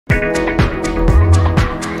Hi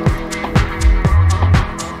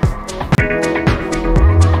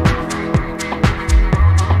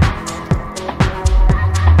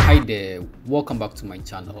there, welcome back to my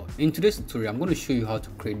channel. In today's tutorial I'm going to show you how to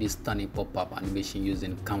create this stunning pop-up animation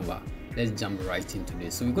using Canva. Let's jump right into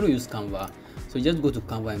this. So we're going to use Canva. So just go to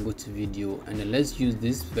Canva and go to video, and then let's use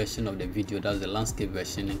this version of the video, that's the landscape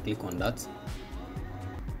version, and click on that.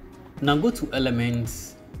 Now go to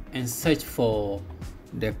elements and search for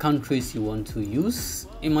the countries you want to use.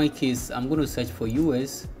 In my case I'm going to search for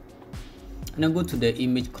US, and then go to the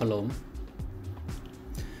image column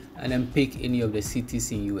and then pick any of the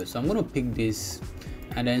cities in US. So I'm going to pick this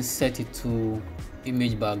and then set it to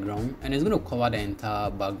image background, and it's going to cover the entire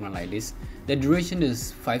background like this. The duration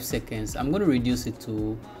is 5 seconds. I'm going to reduce it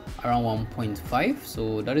to around 1.5,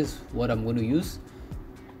 so that is what I'm going to use.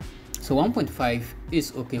 So 1.5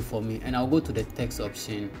 is okay for me, and I'll go to the text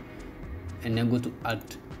option and then go to add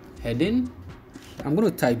heading. I'm going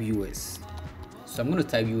to type US, so I'm going to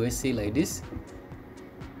type USA like this,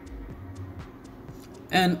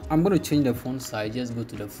 and I'm going to change the font size. Just go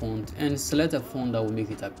to the font and select a font that will make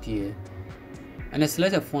it appear, and then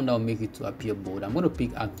select a font that will make it to appear bold. I'm going to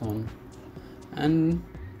pick Atom and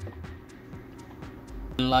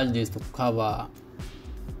enlarge this to cover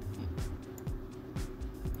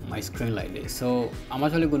my screen like this. So I'm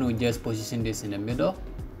actually going to just position this in the middle.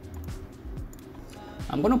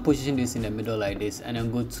 I'm going to position this in the middle like this, and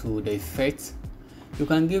then go to the effect. You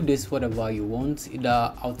can give this whatever you want,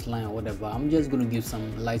 either outline or whatever. I'm just going to give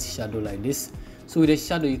some light shadow like this. So with the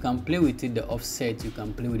shadow you can play with it, the offset, you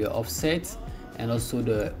can play with the offset, and also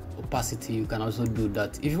the opacity, you can also do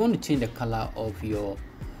that. If you want to change the color of your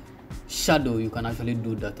shadow, you can actually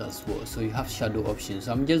do that as well. So you have shadow options.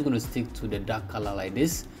 So I'm just going to stick to the dark color like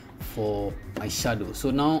this for my shadow.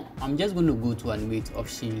 So now I'm just going to go to animate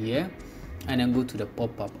option here, and then go to the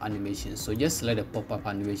pop-up animation. So just select the pop-up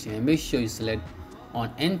animation and make sure you select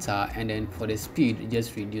on enter, and then for the speed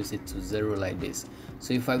just reduce it to 0 like this.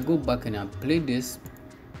 So if I go back and I play this,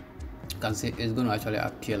 you can see it's going to actually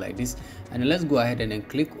appear like this. And then let's go ahead and then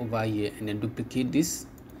click over here and then duplicate this.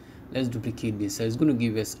 Let's duplicate this. So it's going to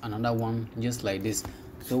give us another one just like this.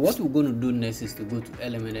 So what we're going to do next is to go to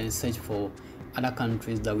element and search for other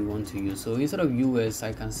countries that we want to use. So instead of US,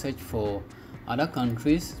 I can search for other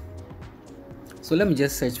countries. So let me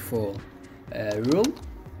just search for Rome.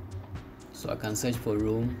 So I can search for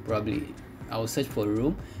Rome. Probably I'll search for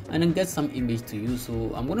Rome and then get some image to use.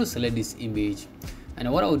 So I'm going to select this image,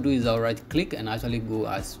 and what I'll do is I'll right click and actually go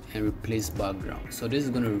as and replace background. So this is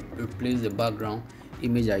going to replace the background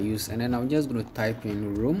image I use, and then I'm just going to type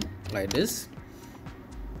in Rome like this.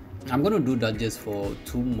 I'm going to do that just for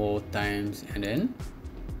 2 more times, and then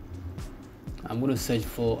I'm going to search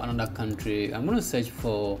for another country. I'm going to search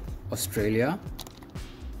for Australia.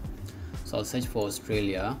 So I'll search for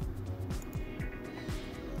Australia.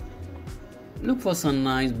 Look for some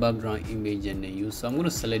nice background image and then use. So I'm going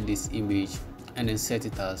to select this image and then set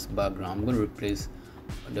it as background. I'm going to replace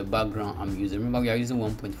the background I'm using. Remember, we are using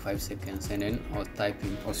 1.5 seconds, and then I'll type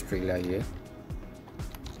in Australia here.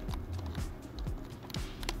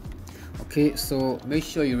 Okay, so make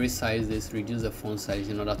sure you resize this, reduce the font size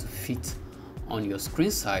in order to fit on your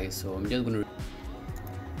screen size. So I'm just going to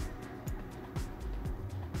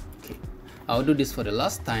I'll do this for the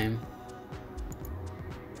last time,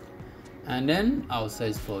 and then I'll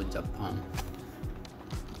search for Japan.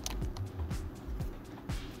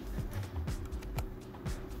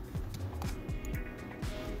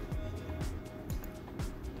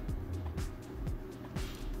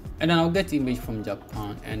 And then I'll get image from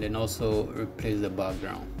Japan and then also replace the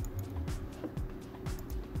background.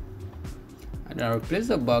 And then I'll replace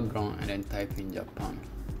the background and then type in Japan.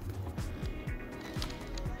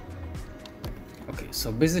 Okay,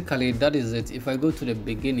 so basically that is it. If I go to the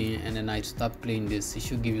beginning and then I start playing this, it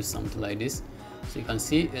should give you something like this. So you can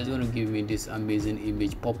see it's going to give me this amazing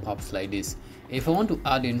image pop-ups like this. If I want to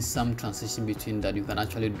add in some transition between that, you can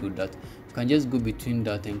actually do that. You can just go between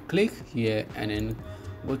that and click here and then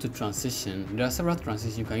go to transition. There are several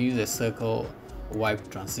transitions. You can use a circle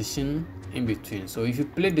wipe transition in between. So if you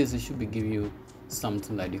play this, it should be giving you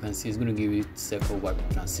something like, you can see it's going to give you circle wipe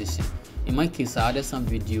transition. In my case, I added some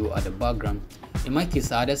video at the background. In my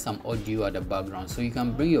case, I added some audio at the background. So you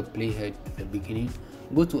can bring your playhead to the beginning,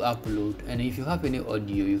 go to upload, and if you have any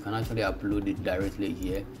audio, you can actually upload it directly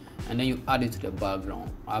here, and then you add it to the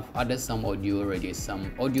background. I've added some audio already,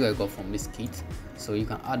 some audio I got from this kit, so you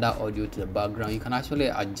can add that audio to the background. You can actually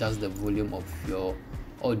adjust the volume of your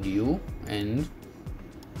audio, and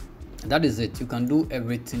that is it. You can do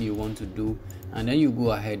everything you want to do, and then you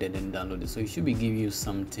go ahead and then download it. So it should be giving you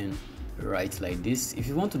something right like this. If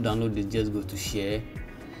you want to download this, just go to share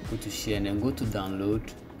and then go to download,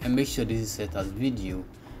 and make sure this is set as video,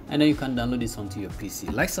 and then you can download this onto your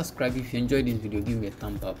PC. Like, subscribe if you enjoyed this video, give me a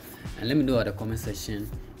thumb up, and let me know at the comment section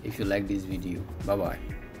if you like this video. Bye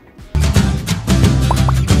bye.